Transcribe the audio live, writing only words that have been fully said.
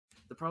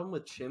problem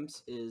with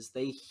chimps is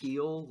they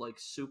heal like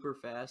super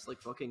fast,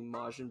 like fucking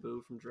Majin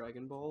Buu from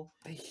Dragon Ball.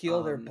 They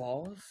heal their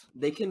balls?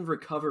 They can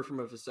recover from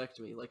a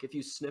vasectomy. Like if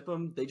you snip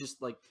them, they just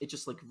like it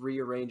just like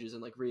rearranges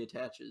and like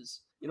reattaches.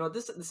 You know,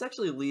 this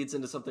actually leads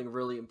into something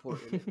really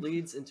important. It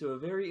leads into a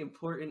very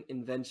important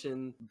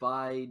invention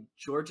by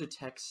Georgia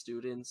Tech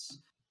students.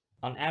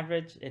 On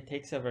average, it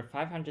takes over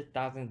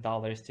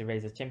 $500,000 to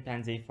raise a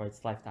chimpanzee for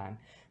its lifetime,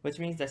 which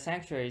means that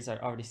sanctuaries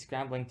are already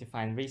scrambling to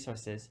find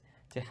resources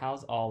to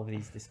house all of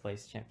these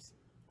displaced chimps.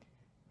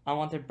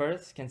 Unwanted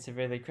births can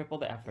severely cripple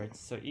the efforts,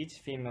 so each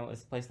female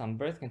is placed on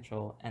birth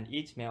control and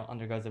each male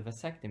undergoes a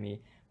vasectomy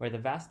where the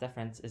vas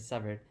deferens is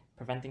severed,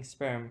 preventing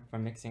sperm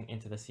from mixing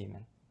into the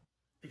semen.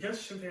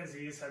 Because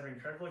chimpanzees have an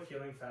incredible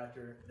healing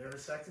factor, their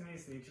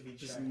vasectomies need to be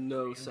checked. There's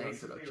no sound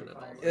production at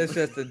all. It's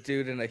just a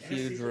dude in a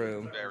huge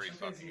room. Very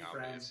fucking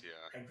obvious,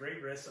 yeah. At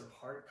great risk of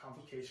heart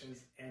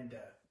complications and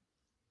death.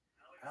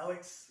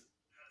 Alex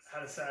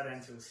had a sad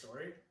end to his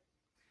story.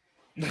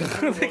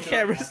 The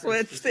camera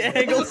switched, the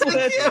angle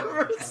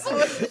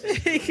switched.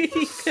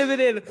 He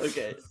pivoted.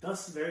 Okay.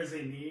 Thus, there is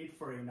a need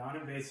for a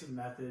non-invasive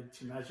method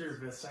to measure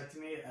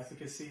vasectomy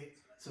efficacy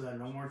so that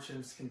no more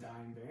chimps can die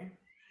in vain.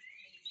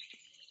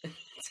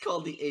 It's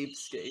called the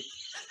Apescape.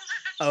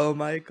 Oh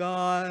my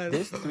god.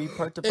 This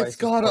 3-part device It's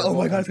got a, oh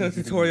my god, it's got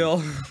a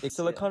tutorial. A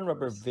silicone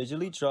rubber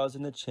visually draws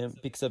in the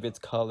chimp because of its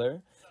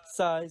color,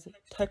 size,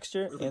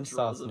 texture, and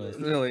softness,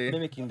 Really?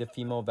 mimicking the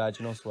female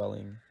vaginal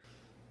swelling.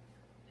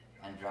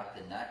 And drop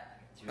the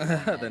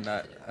nut. The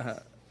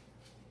nut.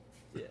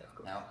 Yeah.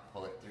 Now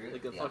pull it through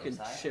Like a the fucking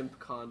other side. chimp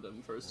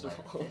condom, first of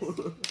Like all.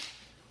 this.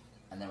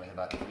 And then with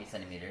about 3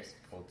 centimeters,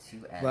 pull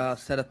 2 ends. Wow,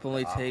 setup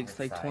only off takes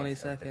the like sides 20 of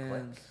the clip.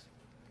 seconds.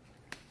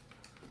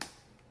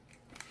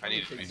 I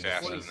need it to be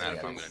faster than that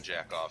if I'm gonna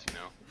jack off, you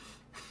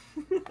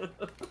know?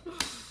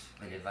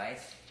 The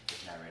device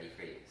is now ready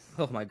for use.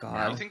 Oh my I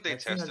god. don't think they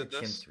Let's see how tested the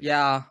this. chimps react.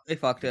 Yeah, they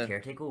fucked The it.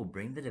 caretaker will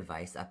bring the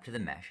device up to the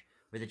mesh,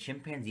 where the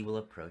chimpanzee will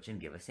approach and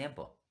give a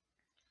sample.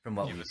 From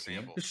what Give we've a seen,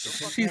 sample. the She's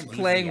chimpanzee's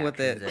playing with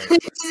it. reactions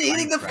are She's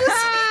eating the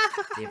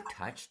unprecedented. They've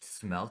touched,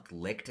 smelt,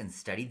 licked, and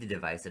studied the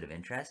device out of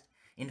interest.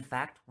 In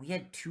fact, we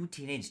had 2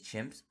 teenage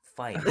chimps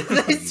fight. over They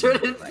using the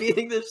started device.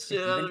 feeding the shit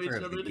out of Even each for a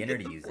other to beginner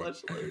get to the use it,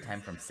 flashlight. the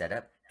time from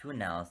setup to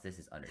analysis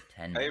is under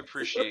 10 I minutes.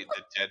 appreciate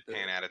the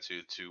deadpan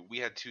attitude too. We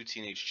had 2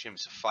 teenage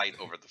chimps fight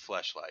over the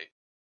fleshlight.